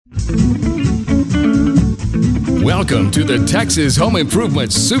Welcome to the Texas Home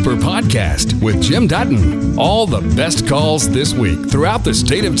Improvement Super Podcast with Jim Dutton. All the best calls this week throughout the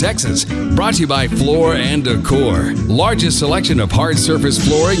state of Texas. Brought to you by Floor and Decor. Largest selection of hard surface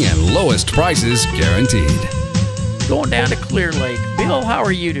flooring and lowest prices guaranteed. Going down to Clear Lake. Bill, how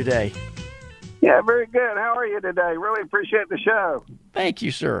are you today? Yeah, very good. How are you today? Really appreciate the show. Thank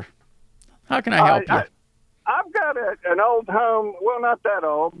you, sir. How can I help you? I've got an old home, well, not that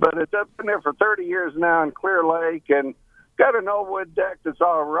old, but it's been there for 30 years now in Clear Lake, and got an old wood deck that's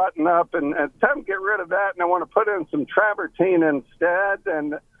all rotten up, and it's time to get rid of that, and I want to put in some travertine instead,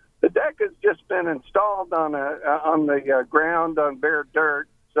 and the deck has just been installed on the ground on bare dirt,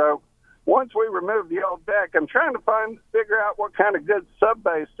 so once we remove the old deck, I'm trying to figure out what kind of good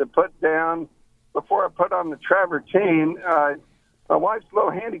sub-base to put down before I put on the travertine. My wife's a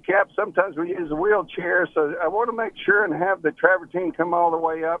little handicapped. Sometimes we use a wheelchair, so I want to make sure and have the travertine come all the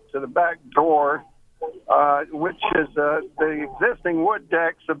way up to the back door, which is the existing wood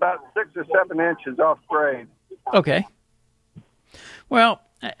deck's about 6 or 7 inches off grade. Okay. Well,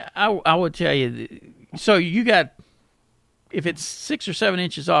 I would tell you, so you got, if it's 6 or 7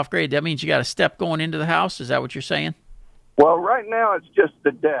 inches off grade, that means you got a step going into the house? Is that what you're saying? Well, right now it's just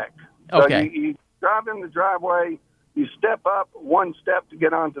the deck. So okay. You drive in the driveway, you step up one step to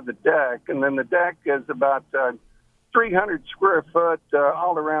get onto the deck, and then the deck is about 300 square foot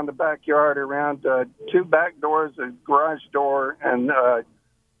all around the backyard, around 2 back doors, a garage door, and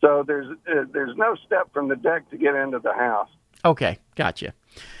so there's no step from the deck to get into the house. Okay, gotcha.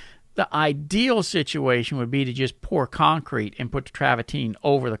 The ideal situation would be to just pour concrete and put the travertine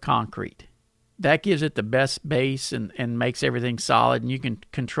over the concrete. That gives it the best base and makes everything solid, and you can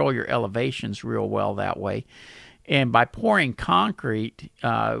control your elevations real well that way. And by pouring concrete,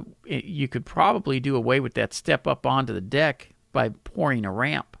 you could probably do away with that step up onto the deck by pouring a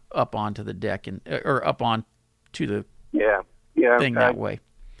ramp up onto the deck or up onto the thing that way.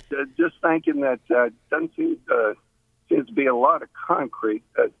 Just thinking that doesn't seems to be a lot of concrete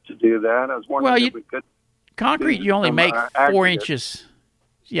to do that. I was wondering if we could. Concrete, you only make 4 inches.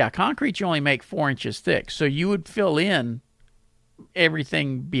 Yeah, concrete you only make 4 inches thick. So you would fill in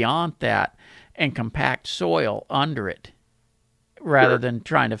everything beyond that and compact soil under it, rather than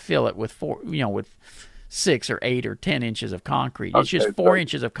trying to fill it with with 6 or 8 or 10 inches of concrete. It's just 4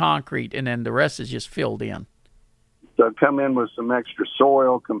 inches of concrete, and then the rest is just filled in. So come in with some extra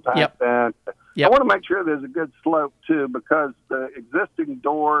soil, compact that. Yep. I want to make sure there's a good slope too, because the existing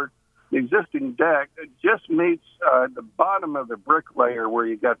deck, it just meets the bottom of the brick layer where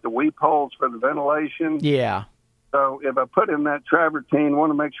you got the weep holes for the ventilation. Yeah. So if I put in that travertine, I want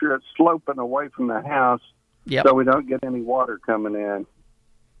to make sure it's sloping away from the house, so we don't get any water coming in.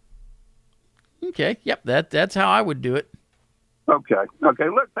 Okay. Yep. That's how I would do it. Okay.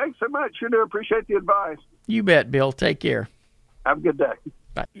 Look, thanks so much. Sure do appreciate the advice. You bet, Bill. Take care. Have a good day.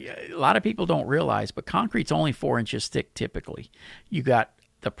 But a lot of people don't realize, but concrete's only 4 inches thick typically. You got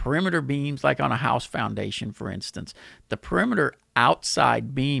the perimeter beams, like on a house foundation, for instance. The perimeter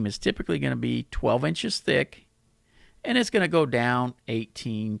outside beam is typically going to be 12 inches thick, and it's going to go down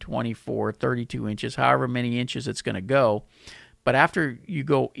 18, 24, 32 inches, however many inches it's going to go. But after you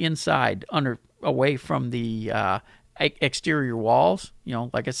go inside, away from the exterior walls,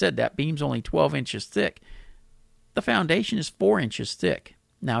 like I said, that beam's only 12 inches thick. The foundation is 4 inches thick.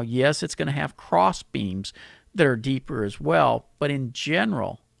 Now, yes, it's going to have cross beams that are deeper as well, but in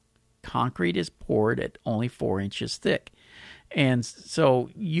general, concrete is poured at only 4 inches thick. And so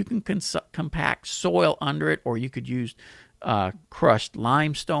you can compact soil under it, or you could use crushed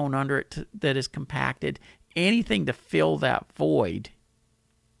limestone under it that is compacted, anything to fill that void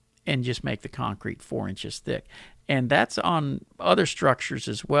and just make the concrete 4 inches thick. And that's on other structures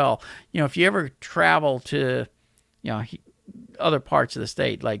as well. If you ever travel to, other parts of the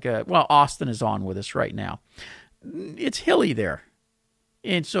state, like, Austin is on with us right now. It's hilly there.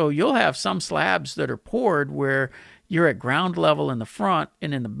 And so you'll have some slabs that are poured where you're at ground level in the front,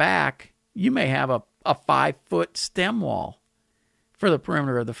 and in the back, you may have a 5-foot stem wall for the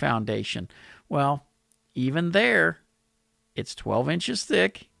perimeter of the foundation. Well, even there, it's 12 inches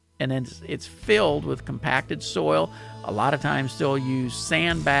thick, and then it's filled with compacted soil. A lot of times they'll use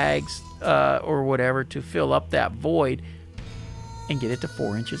sandbags or whatever to fill up that void and get it to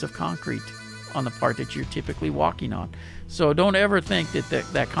 4 inches of concrete on the part that you're typically walking on. So don't ever think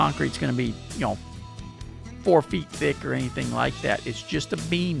that concrete's going to be, 4 feet thick or anything like that. It's just a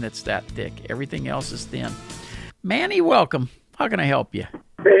beam that's that thick. Everything else is thin. Manny, welcome. How can I help you?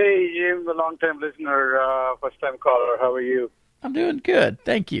 Hey, Jim, the long-time listener, first-time caller. How are you? I'm doing good.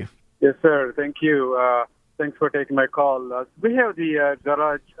 Thank you. Yes, sir. Thank you. Thanks for taking my call. We have the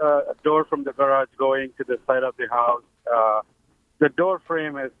garage door from the garage going to the side of the house. The door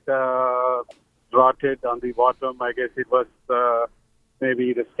frame is rotted on the bottom. I guess it was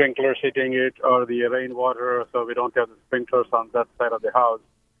maybe the sprinklers hitting it or the rainwater, so we don't have the sprinklers on that side of the house.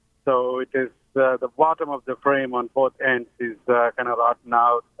 So it is the bottom of the frame on both ends is kind of rotten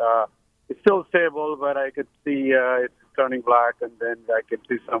out. It's still stable, but I could see it's turning black, and then I could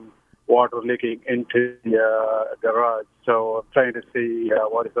see some water leaking into the garage. So I'm trying to see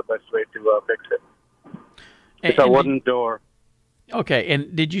what is the best way to fix it. It's a wooden door. Okay,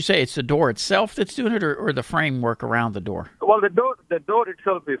 and did you say it's the door itself that's doing it, or the framework around the door? Well, the door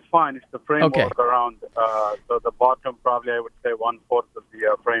itself is fine. It's the framework around. So the bottom, probably I would say 1/4 of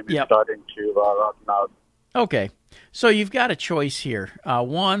the frame is starting to rotten out. Okay, so you've got a choice here.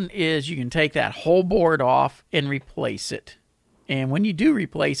 One is you can take that whole board off and replace it. And when you do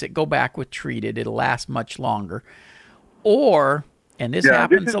replace it, go back with treated. It'll last much longer. Or, and this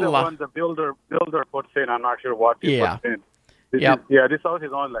happens this is a the lot. One the builder puts in. I'm not sure what he puts in. This house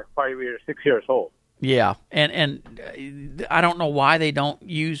is only like 6 years old. Yeah, and I don't know why they don't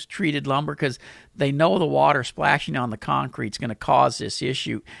use treated lumber, because they know the water splashing on the concrete is going to cause this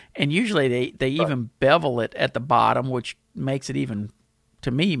issue. And usually they even bevel it at the bottom, which makes it even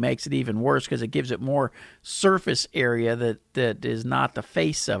worse, because it gives it more surface area that is not the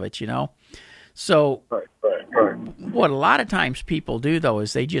face of it, you know? So what a lot of times people do, though,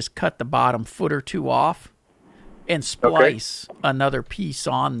 is they just cut the bottom foot or two off and splice another piece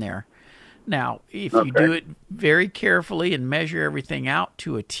on there. Now, if you do it very carefully and measure everything out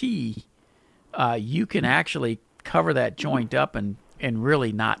to a T, you can actually cover that joint up and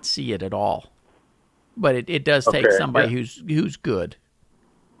really not see it at all. But it does take somebody who's good.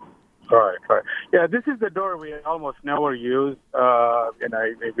 Right. Yeah, this is the door we almost never use, and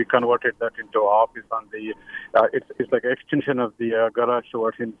we converted that into an office on the. It's like an extension of the garage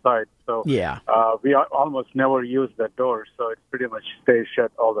doors inside. So we almost never use that door, so it pretty much stays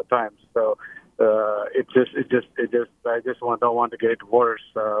shut all the time. So I just don't want to get worse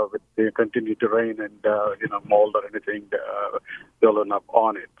with the continue to rain and mold or anything building up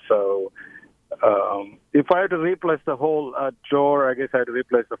on it. So. If I had to replace the whole door, I guess I had to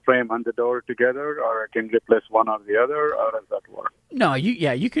replace the frame and the door together, or I can replace one or the other, or does that work? No,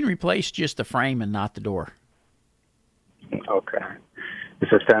 you can replace just the frame and not the door. Okay.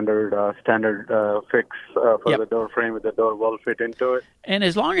 It's a standard fix for the door frame with the door will fit into it. And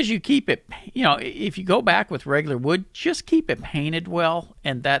as long as you keep it, if you go back with regular wood, just keep it painted well,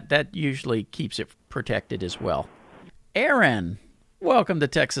 and that usually keeps it protected as well. Aaron, welcome to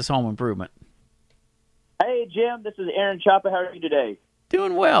Texas Home Improvement. Hey, Jim, this is Aaron Chapa. How are you today?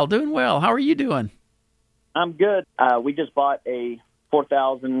 Doing well. How are you doing? I'm good. We just bought a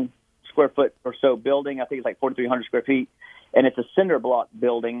 4,000 square foot or so building. I think it's like 4,300 square feet, and it's a cinder block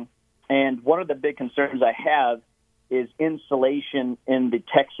building. And one of the big concerns I have is insulation in the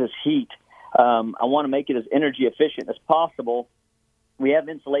Texas heat. I want to make it as energy efficient as possible. We have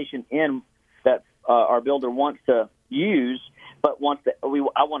insulation in that our builder wants to use, but I want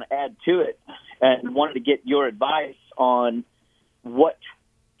to add to it, and wanted to get your advice on what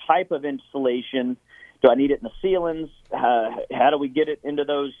type of insulation. Do I need it in the ceilings? How do we get it into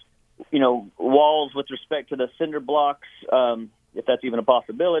those, walls with respect to the cinder blocks, if that's even a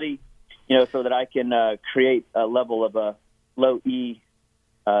possibility, so that I can create a level of a low E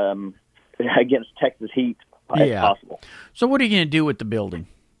against Texas heat if possible. So what are you going to do with the building?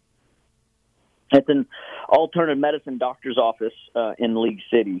 It's an alternative medicine doctor's office in League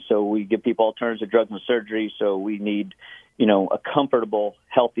City. So we give people alternatives drugs and surgery. So we need, a comfortable,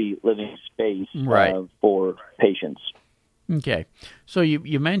 healthy living space for patients. Okay. So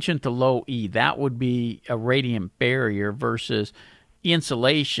you mentioned the low E. That would be a radiant barrier versus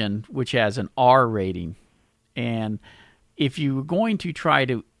insulation, which has an R rating. And if you were going to try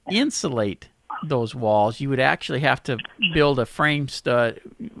to insulate those walls, you would actually have to build a frame system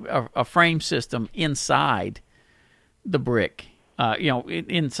inside the brick,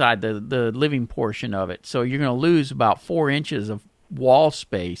 inside the living portion of it. So you're going to lose about 4 inches of wall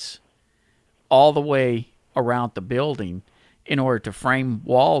space all the way around the building in order to frame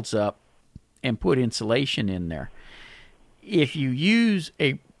walls up and put insulation in there. If you use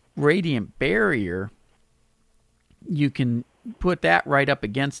a radiant barrier, you can put that right up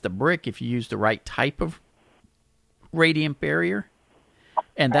against the brick if you use the right type of radiant barrier,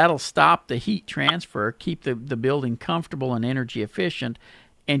 and that'll stop the heat transfer, keep the building comfortable and energy efficient,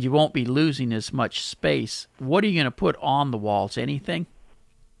 and you won't be losing as much space. What are you going to put on the walls? Anything?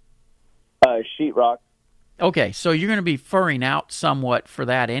 Sheetrock. Okay, so you're going to be furring out somewhat for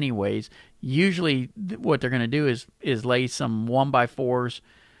that anyways. Usually what they're going to do is lay some 1x4s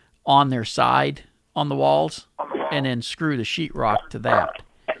on their side on the walls and then screw the sheetrock to that.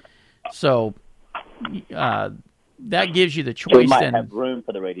 So that gives you the choice. So you might then have room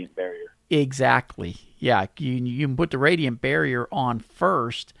for the radiant barrier. Exactly. Yeah, you can put the radiant barrier on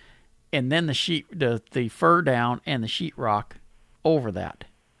first, and then the fur down and the sheetrock over that.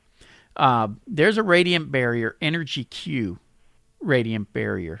 There's a radiant barrier, Energy Q radiant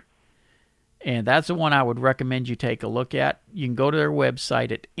barrier, and that's the one I would recommend you take a look at. You can go to their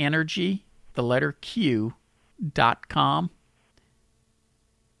website at energy.com,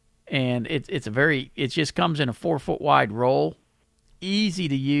 and it just comes in a 4-foot wide roll. Easy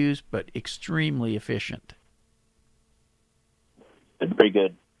to use, but extremely efficient. Very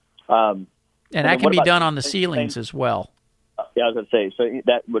good. And that can be done on the ceilings as well. Yeah, I was going to say, so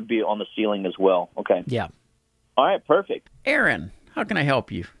that would be on the ceiling as well. Okay. Yeah. All right, perfect. Aaron, how can I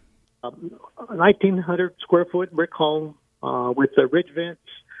help you? A 1,900 square foot brick home with the ridge vents,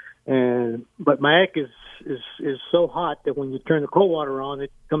 but my attic is so hot that when you turn the cold water on,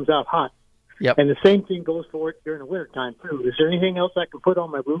 it comes out hot. Yep. And the same thing goes for it during the wintertime, too. Is there anything else I can put on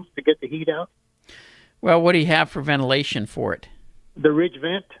my roof to get the heat out? Well, what do you have for ventilation for it? The ridge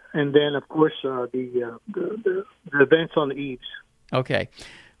vent, and then, of course, the vents on the eaves. Okay.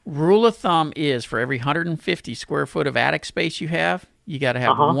 Rule of thumb is for every 150 square foot of attic space you have, you got to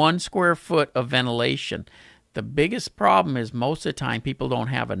have 1 square foot of ventilation. The biggest problem is most of the time people don't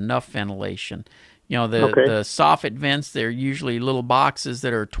have enough ventilation. You know, the soffit vents, they're usually little boxes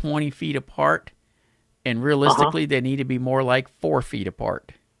that are 20 feet apart, and realistically, they need to be more like 4 feet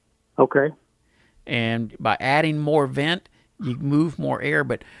apart. Okay. And by adding more vent, you move more air.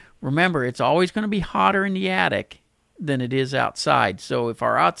 But remember, it's always going to be hotter in the attic than it is outside. So if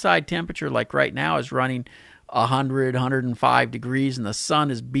our outside temperature, like right now, is running 100, 105 degrees, and the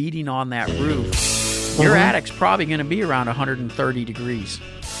sun is beating on that roof, your attic's probably going to be around 130 degrees.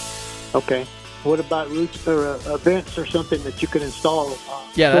 Okay. What about roofs or vents or something that you can install?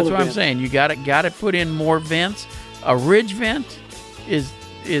 Yeah, that's what I'm saying. You got to put in more vents. A ridge vent is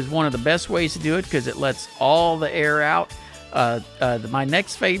one of the best ways to do it because it lets all the air out. My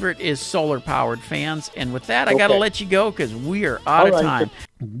next favorite is solar-powered fans. And with that, I got to let you go because we are out of time.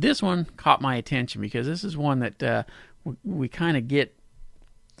 This one caught my attention because this is one that we kind of get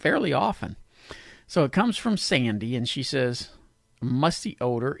fairly often. So it comes from Sandy, and she says, musty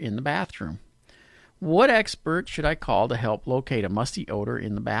odor in the bathroom. What expert should I call to help locate a musty odor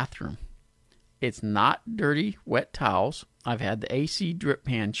in the bathroom? It's not dirty, wet towels. I've had the AC drip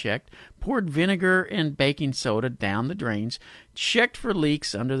pan checked, poured vinegar and baking soda down the drains, checked for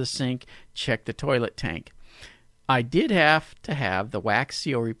leaks under the sink, checked the toilet tank. I did have to have the wax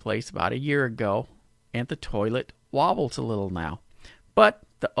seal replaced about a year ago, and the toilet wobbles a little now. But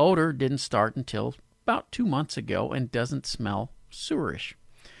the odor didn't start until about 2 months ago and doesn't smell sewerish.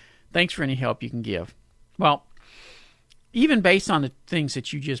 Thanks for any help you can give. Well, even based on the things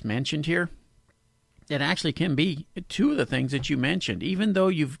that you just mentioned here, it actually can be 2 of the things that you mentioned. Even though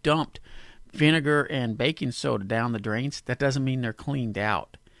you've dumped vinegar and baking soda down the drains, that doesn't mean they're cleaned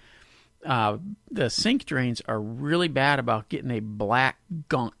out. The sink drains are really bad about getting a black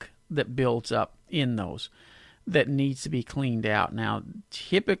gunk that builds up in those that needs to be cleaned out. Now,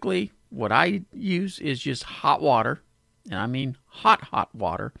 typically, what I use is just hot water, and I mean hot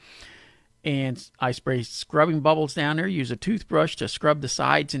water, and I spray scrubbing bubbles down there, use a toothbrush to scrub the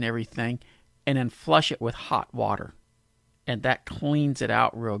sides and everything, and then flush it with hot water. And that cleans it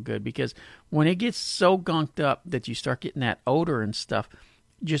out real good, because when it gets so gunked up that you start getting that odor and stuff,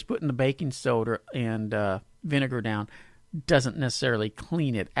 just putting the baking soda and vinegar down doesn't necessarily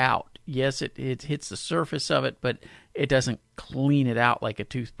clean it out. Yes, it hits the surface of it, but it doesn't clean it out like a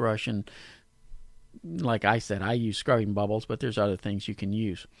toothbrush. And like I said, I use scrubbing bubbles, but there's other things you can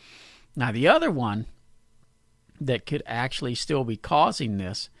use. Now, the other one that could actually still be causing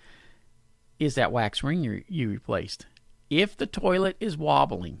this is that wax ring you replaced. If the toilet is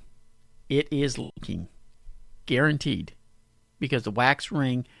wobbling, it is leaking. Guaranteed. Because the wax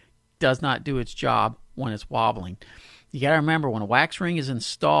ring does not do its job when it's wobbling. You got to remember, when a wax ring is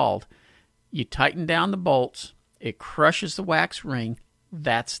installed, you tighten down the bolts, it crushes the wax ring,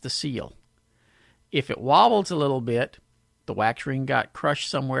 that's the seal. If it wobbles a little bit, the wax ring got crushed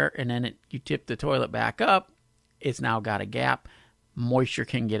somewhere, and then you tip the toilet back up, it's now got a gap. Moisture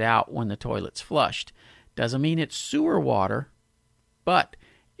can get out when the toilet's flushed. Doesn't mean it's sewer water, but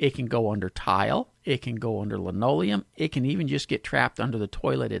it can go under tile, it can go under linoleum, it can even just get trapped under the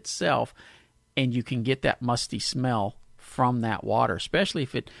toilet itself, and you can get that musty smell from that water, especially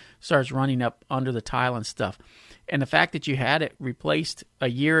if it starts running up under the tile and stuff. And the fact that you had it replaced a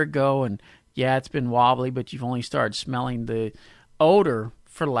year ago, and yeah, it's been wobbly, but you've only started smelling the odor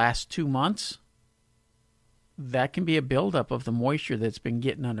for the last 2 months, that can be a buildup of the moisture that's been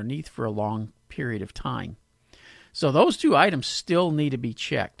getting underneath for a long period of time. So those 2 items still need to be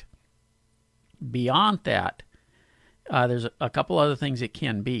checked. Beyond that, there's a couple other things it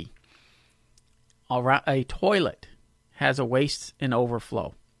can be. A toilet has a waste and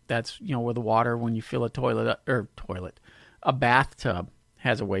overflow. That's, where the water, when you fill a bathtub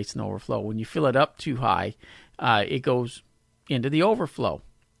has a waste and overflow. When you fill it up too high, it goes into the overflow.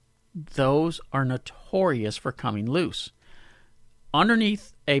 Those are notorious for coming loose.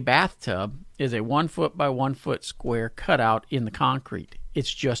 Underneath a bathtub is a 1 foot by 1 foot square cutout in the concrete.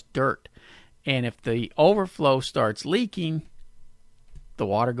 It's just dirt. And if the overflow starts leaking, the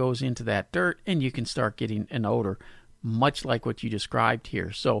water goes into that dirt and you can start getting an odor, much like what you described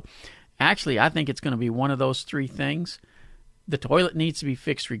here. So actually, I think it's going to be one of those 3 things. The toilet needs to be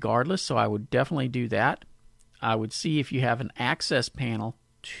fixed regardless, so I would definitely do that. I would see if you have an access panel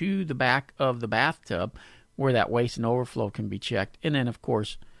to the back of the bathtub where that waste and overflow can be checked. And then, of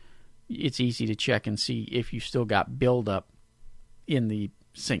course, it's easy to check and see if you still got buildup in the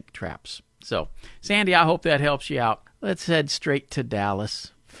sink traps. So, Sandy, I hope that helps you out. Let's head straight to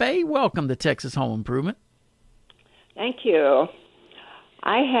Dallas. Faye, welcome to Texas Home Improvement. Thank you.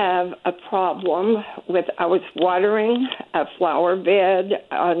 I have a problem with, I was watering a flower bed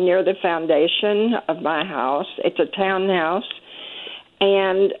near the foundation of my house. It's a townhouse.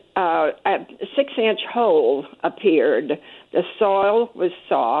 And a 6-inch hole appeared. The soil was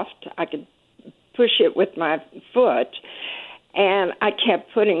soft. I could push it with my foot. And I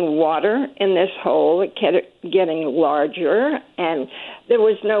kept putting water in this hole. It kept getting larger, and there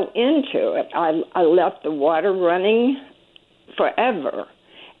was no end to it. I left the water running forever,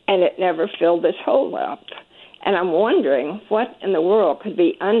 and it never filled this hole up. And I'm wondering what in the world could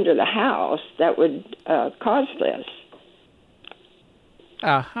be under the house that would cause this.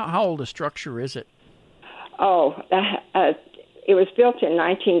 How old a structure is it? Oh, it was built in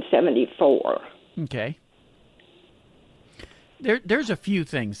 1974. Okay. There's a few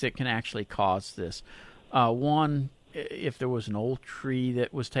things that can actually cause this. One, if there was an old tree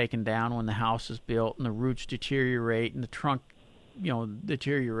that was taken down when the house is built and the roots deteriorate and the trunk,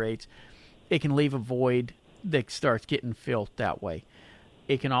 deteriorates, it can leave a void that starts getting filled that way.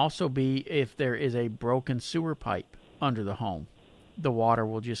 It can also be if there is a broken sewer pipe under the home. The water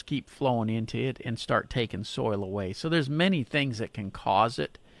will just keep flowing into it and start taking soil away. So there's many things that can cause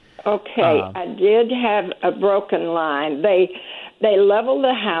it. Okay, I did have a broken line. They leveled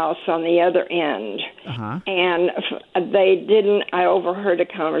the house on the other end, and they didn't. I overheard a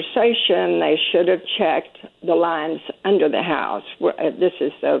conversation. They should have checked the lines under the house. This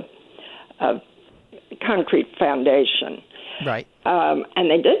is a concrete foundation. Right.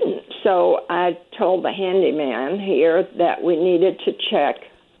 And they didn't. So I told the handyman here that we needed to check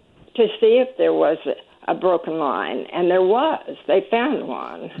to see if there was a broken line. And there was. They found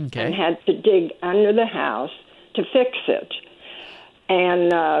one and had to dig under the house to fix it.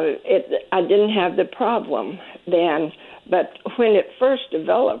 And I didn't have the problem then. But when it first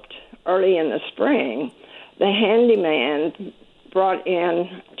developed early in the spring, the handyman brought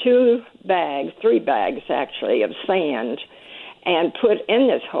in 3 bags actually, of sand and put in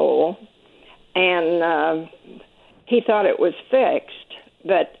this hole, and he thought it was fixed,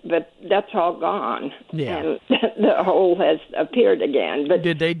 but that's all gone. Yeah. And the hole has appeared again. But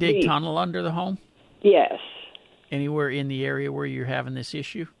did they dig tunnel under the home? Yes. Anywhere in the area where you're having this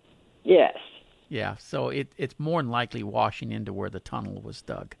issue? Yes. Yeah, so it's more than likely washing into where the tunnel was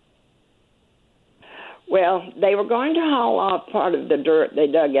dug. Well, they were going to haul off part of the dirt they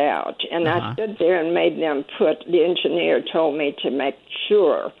dug out, and I stood there and made them the engineer told me to make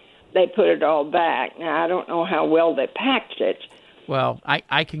sure they put it all back. Now, I don't know how well they packed it. Well,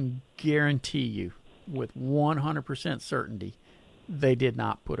 I can guarantee you with 100% certainty they did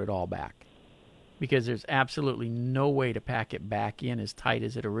not put it all back, because there's absolutely no way to pack it back in as tight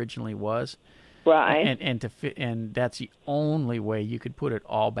as it originally was. Right. And that's the only way you could put it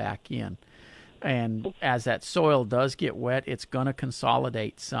all back in. And as that soil does get wet, it's going to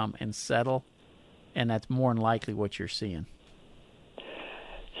consolidate some and settle, and that's more than likely what you're seeing.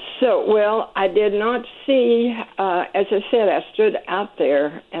 So, well, I did not see, as I said, I stood out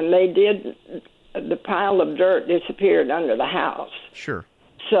there, and the pile of dirt disappeared under the house. Sure.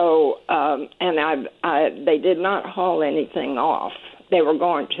 So, and they did not haul anything off. They were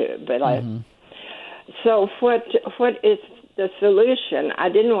going to, but So what is the solution. I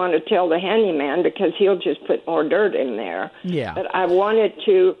didn't want to tell the handyman because he'll just put more dirt in there. Yeah. But I wanted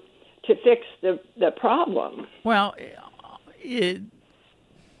to fix the problem. Well,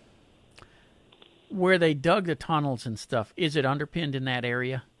 where they dug the tunnels and stuff, is it underpinned in that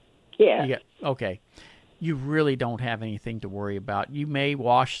area? Yeah. Okay. You really don't have anything to worry about. You may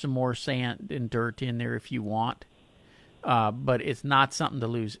wash some more sand and dirt in there if you want, but it's not something to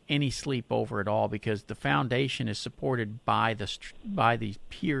lose any sleep over at all, because the foundation is supported by the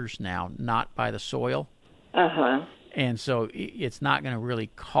piers now, not by the soil. Uh-huh. And so it's not going to really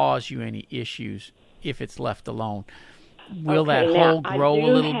cause you any issues if it's left alone. Will that hole grow a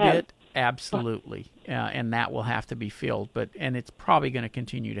little bit? Absolutely. And that will have to be filled, and it's probably going to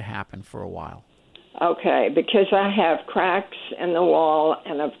continue to happen for a while. Okay, because I have cracks in the wall,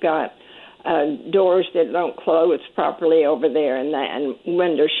 and I've got doors that don't close properly over there, and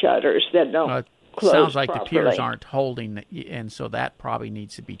window shutters that don't close sounds like properly. The piers aren't holding, and so that probably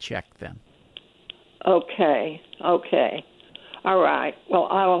needs to be checked then. Okay. All right. Well,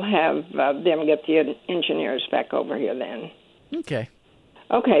 I'll have them get the engineers back over here then. Okay.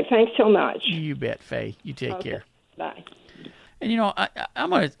 Okay, thanks so much. You bet, Faye. You take care. Bye. And I'm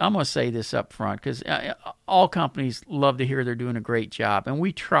gonna say this up front, because all companies love to hear they're doing a great job, and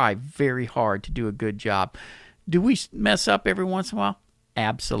we try very hard to do a good job. Do we mess up every once in a while?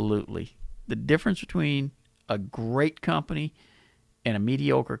 Absolutely. The difference between a great company and a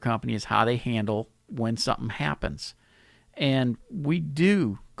mediocre company is how they handle when something happens. And we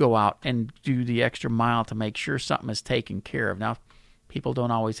do go out and do the extra mile to make sure something is taken care of. Now, people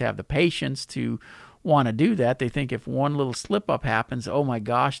don't always have the patience to want to do that. They think if one little slip-up happens, oh my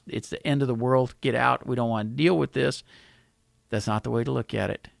gosh, it's the end of the world, get out, we don't want to deal with this. That's not the way to look at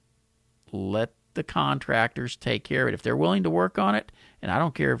it. Let the contractors take care of it. If they're willing to work on it, and I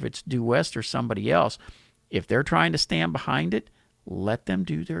don't care if it's Due West or somebody else, if they're trying to stand behind it, let them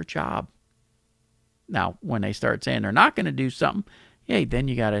do their job. Now, when they start saying they're not going to do something, hey, then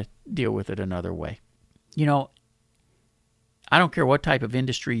you got to deal with it another way. I don't care what type of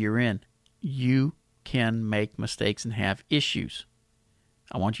industry you're in, you can make mistakes and have issues.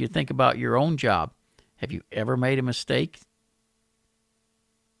 I want you to think about your own job. Have you ever made a mistake?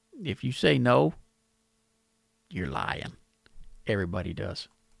 If you say no, you're lying. Everybody does.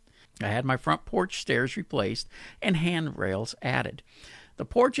 I had my front porch stairs replaced and handrails added. The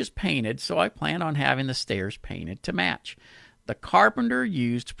porch is painted, so I plan on having the stairs painted to match. The carpenter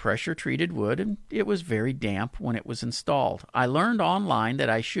used pressure-treated wood, and it was very damp when it was installed. I learned online that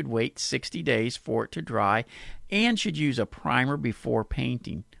I should wait 60 days for it to dry and should use a primer before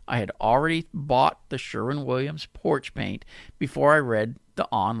painting. I had already bought the Sherwin-Williams porch paint before I read the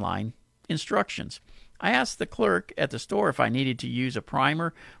online instructions. I asked the clerk at the store if I needed to use a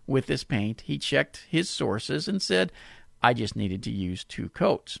primer with this paint. He checked his sources and said I just needed to use 2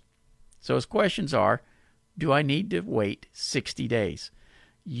 coats. So his questions are, do I need to wait 60 days?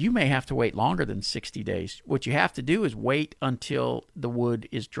 You may have to wait longer than 60 days. What you have to do is wait until the wood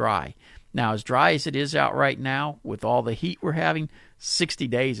is dry. Now, as dry as it is out right now, with all the heat we're having, 60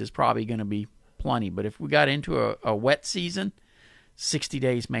 days is probably going to be plenty. But if we got into a wet season, 60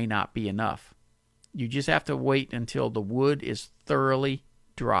 days may not be enough. You just have to wait until the wood is thoroughly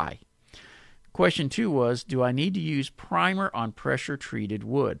dry. Question 2 was, do I need to use primer on pressure-treated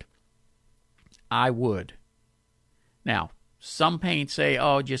wood? I would. Now, some paints say,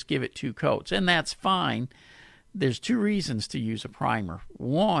 oh, just give it 2 coats, and that's fine. There's 2 reasons to use a primer.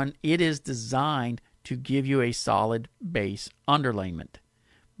 One, it is designed to give you a solid base underlayment.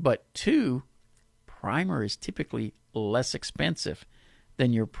 But 2, primer is typically less expensive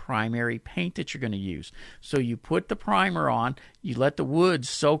than your primary paint that you're going to use. So you put the primer on, you let the wood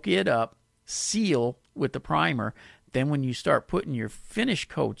soak it up, seal with the primer. Then when you start putting your finish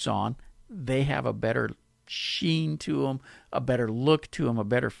coats on, they have a better sheen to them, a better look to them, a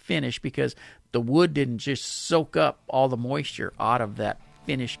better finish, because the wood didn't just soak up all the moisture out of that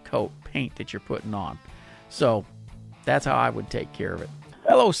finish coat paint that you're putting on. So that's how I would take care of it.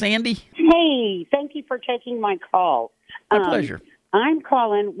 Hello, Sandy. Hey, thank you for taking my call. My pleasure. I'm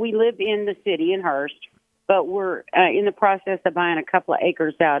calling. We live in the city in Hurst, but we're in the process of buying a couple of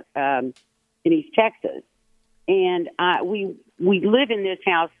acres out in East Texas. And we live in this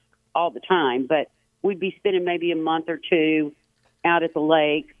house all the time, but we'd be spending maybe a month or 2 out at the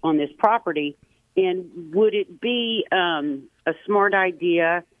lake on this property. And would it be a smart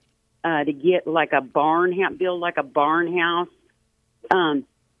idea to get like a barn house, build like a barn house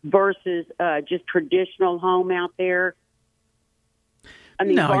versus just traditional home out there? I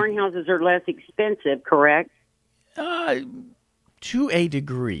mean, barn houses are less expensive, correct? To a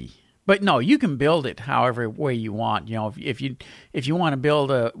degree. But no, you can build it however way you want. You know, if you want to build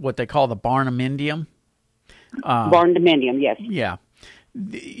what they call the barndominium. Barndominium, yes. Yeah.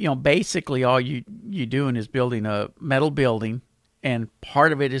 You know, basically all you're doing is building a metal building, and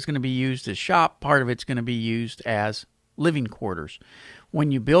part of it is going to be used as shop, part of it's going to be used as living quarters.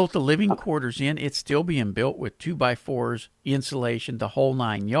 When you build the living quarters in, it's still being built with 2x4s, insulation, the whole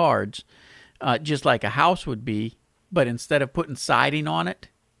 9 yards, just like a house would be, but instead of putting siding on it,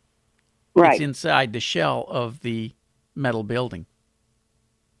 right, it's inside the shell of the metal building.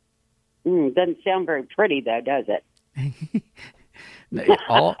 Doesn't sound very pretty, though, does it?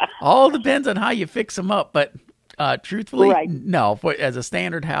 all depends on how you fix them up, but truthfully, right. No. As a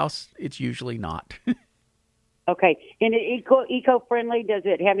standard house, it's usually not. Okay, and eco-friendly, does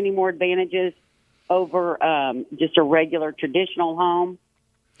it have any more advantages over just a regular traditional home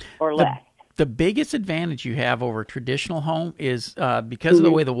or less? The biggest advantage you have over a traditional home is because of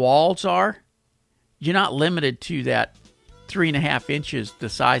the way the walls are, you're not limited to that 3.5 inches, the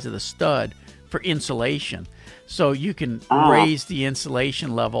size of the stud, for insulation. So you can raise the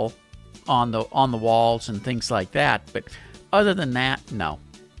insulation level on the walls and things like that. But other than that, no.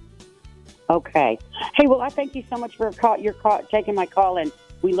 Okay. Hey, well, I thank you so much for taking my call, and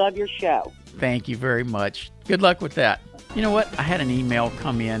we love your show. Thank you very much. Good luck with that. You know what? I had an email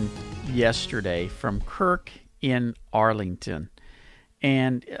come in yesterday from Kirk in Arlington.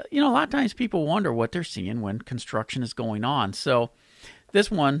 And, you know, a lot of times people wonder what they're seeing when construction is going on. So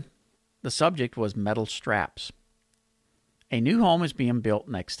this one, the subject was metal straps. A new home is being built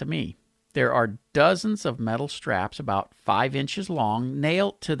next to me. There are dozens of metal straps about 5 inches long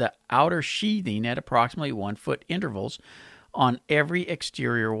nailed to the outer sheathing at approximately 1 foot intervals on every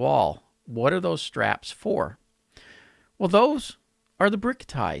exterior wall. What are those straps for? Well, those are the brick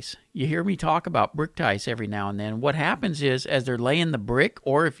ties. You hear me talk about brick ties every now and then. What happens is, as they're laying the brick,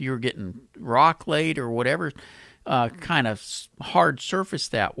 or if you're getting rock laid or whatever kind of hard surface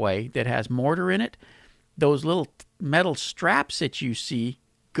that way that has mortar in it, those little metal straps that you see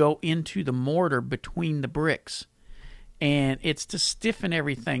go into the mortar between the bricks. And it's to stiffen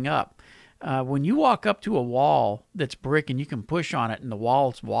everything up. When you walk up to a wall that's brick and you can push on it and the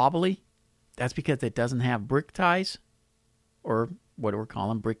wall's wobbly, that's because it doesn't have brick ties, or what we're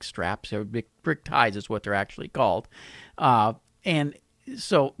calling brick straps. Or brick ties is what they're actually called. And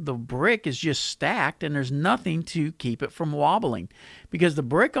so the brick is just stacked, and there's nothing to keep it from wobbling, because the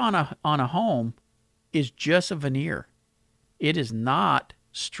brick on a home is just a veneer. It is not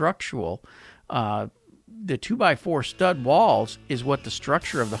structural. The 2x4 stud walls is what the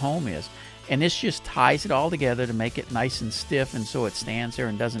structure of the home is, and this just ties it all together to make it nice and stiff, and so it stands there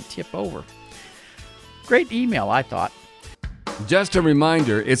and doesn't tip over. Great email, I thought. Just a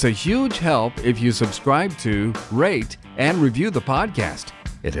reminder, it's a huge help if you subscribe to, rate, and review the podcast.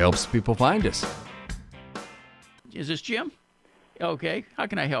 It helps people find us. Is this Jim? Okay. How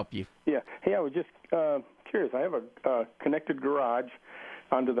can I help you? Yeah. Hey, I was just curious. I have a connected garage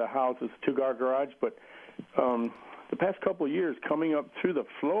onto the house. It's a two-car garage, but the past couple of years, coming up through the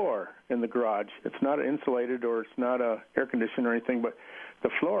floor in the garage, it's not insulated or it's not air conditioned or anything, but the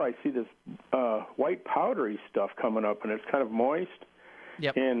floor, I see this white powdery stuff coming up, and it's kind of moist.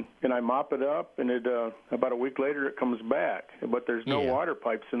 Yep. And I mop it up, and it about a week later it comes back. But there's no water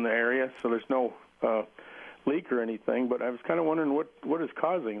pipes in the area, so there's no leak or anything. But I was kind of wondering what is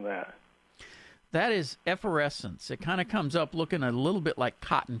causing that. That is effervescence. It kind of comes up looking a little bit like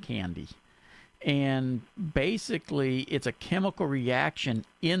cotton candy. And basically, it's a chemical reaction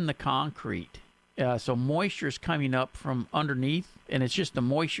in the concrete. So moisture is coming up from underneath, and it's just the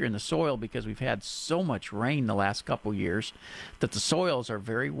moisture in the soil because we've had so much rain the last couple years that the soils are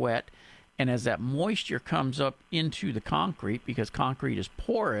very wet. And as that moisture comes up into the concrete, because concrete is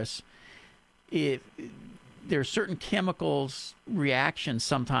porous, there's certain chemicals reactions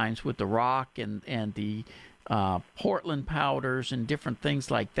sometimes with the rock and the Portland powders and different things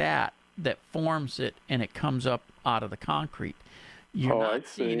like that forms it, and it comes up out of the concrete. You're not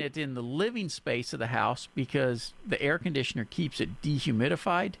seeing it in the living space of the house because the air conditioner keeps it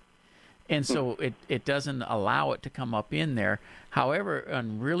dehumidified, and so it doesn't allow it to come up in there. However,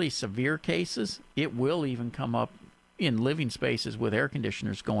 in really severe cases, it will even come up in living spaces with air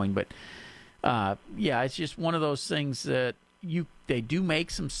conditioners going. But it's just one of those things that they do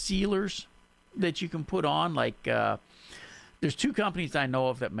make some sealers that you can put on. Like there's two companies I know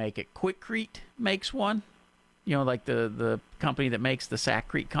of that make it. Quikrete makes one. You know, like the company that makes the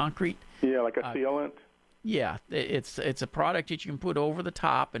Sackcrete concrete. Yeah, like a sealant. Yeah, it's a product that you can put over the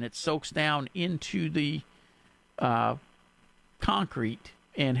top, and it soaks down into the concrete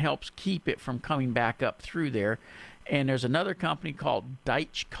and helps keep it from coming back up through there. And there's another company called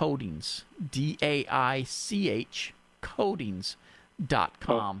Deitch Coatings, DAICH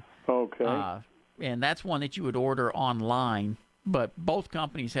Coatings.com. Okay. And that's one that you would order online. But both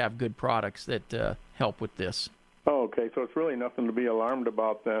companies have good products that help with this. Oh, okay. So it's really nothing to be alarmed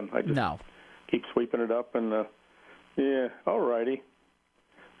about then. I just keep sweeping it up and, yeah, all righty.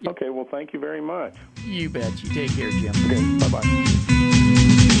 Yep. Okay, well, thank you very much. You bet. You take care, Jim. Okay, bye-bye.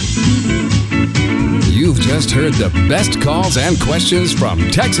 You've just heard the best calls and questions from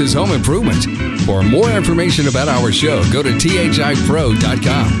Texas Home Improvement. For more information about our show, go to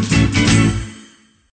thipro.com.